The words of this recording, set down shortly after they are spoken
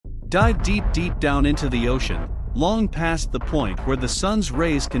Dive deep down into the ocean, long past the point where the sun's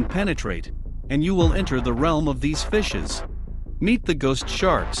rays can penetrate, and you will enter the realm of these fishes. Meet the ghost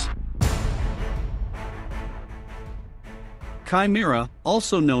sharks. Chimaera,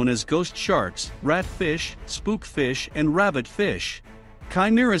 also known as ghost sharks, ratfish, spookfish, and rabbitfish.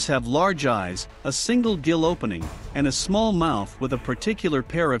 Chimaeras have large eyes, a single gill opening, and a small mouth with a particular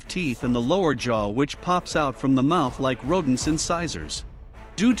pair of teeth in the lower jaw which pops out from the mouth like rodents' incisors.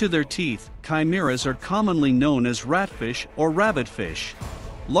 Due to their teeth, chimaeras are commonly known as ratfish or rabbitfish.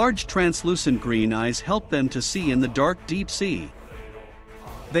 Large translucent green eyes help them to see in the dark deep sea.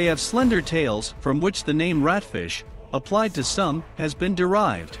 They have slender tails, from which the name ratfish, applied to some, has been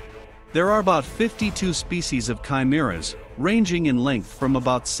derived. There are about 52 species of chimaeras, ranging in length from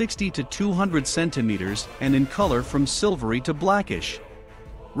about 60 to 200 centimeters and in color from silvery to blackish.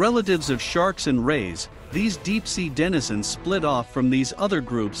 Relatives of sharks and rays, these deep-sea denizens split off from these other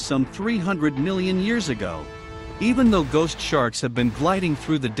groups some 300 million years ago. Even though ghost sharks have been gliding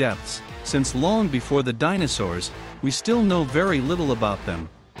through the depths since long before the dinosaurs, we still know very little about them,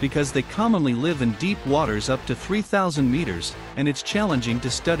 because they commonly live in deep waters up to 3,000 meters, and it's challenging to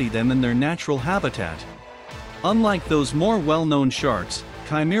study them in their natural habitat. Unlike those more well-known sharks,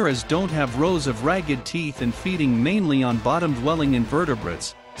 chimaeras don't have rows of ragged teeth and feeding mainly on bottom-dwelling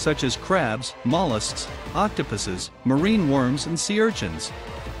invertebrates, such as crabs, mollusks, octopuses, marine worms and sea urchins,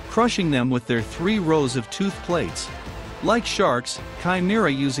 crushing them with their 3 rows of tooth plates. Like sharks,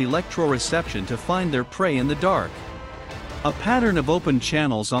 chimaera use electroreception to find their prey in the dark. A pattern of open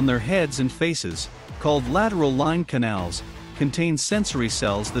channels on their heads and faces, called lateral line canals, contain sensory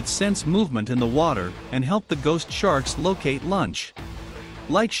cells that sense movement in the water and help the ghost sharks locate lunch.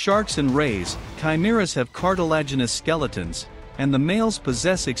 Like sharks and rays, chimaeras have cartilaginous skeletons, and the males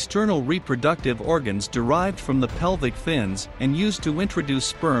possess external reproductive organs derived from the pelvic fins and used to introduce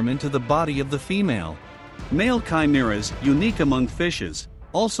sperm into the body of the female. Male chimaeras, unique among fishes,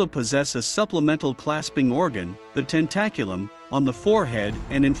 also possess a supplemental clasping organ, the tentaculum, on the forehead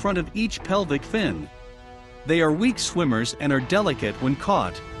and in front of each pelvic fin. They are weak swimmers and are delicate when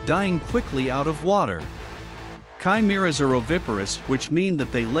caught, dying quickly out of water. Chimaeras are oviparous, which mean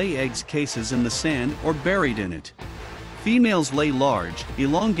that they lay eggs cases in the sand or buried in it. Females lay large,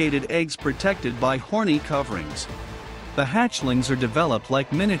 elongated eggs protected by horny coverings. The hatchlings are developed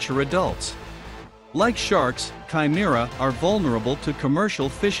like miniature adults. Like sharks, chimaera are vulnerable to commercial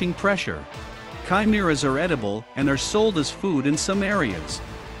fishing pressure. Chimaeras are edible and are sold as food in some areas.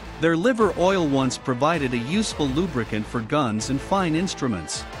 Their liver oil once provided a useful lubricant for guns and fine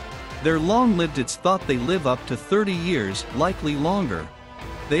instruments. They're long-lived. It's thought they live up to 30 years, likely longer.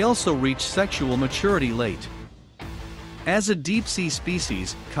 They also reach sexual maturity late. As a deep-sea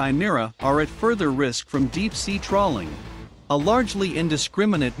species, chimaera are at further risk from deep-sea trawling, a largely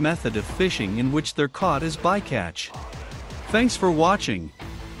indiscriminate method of fishing in which they're caught as bycatch. Thanks for watching.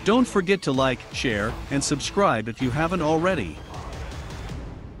 Don't forget to like, share, and subscribe if you haven't already.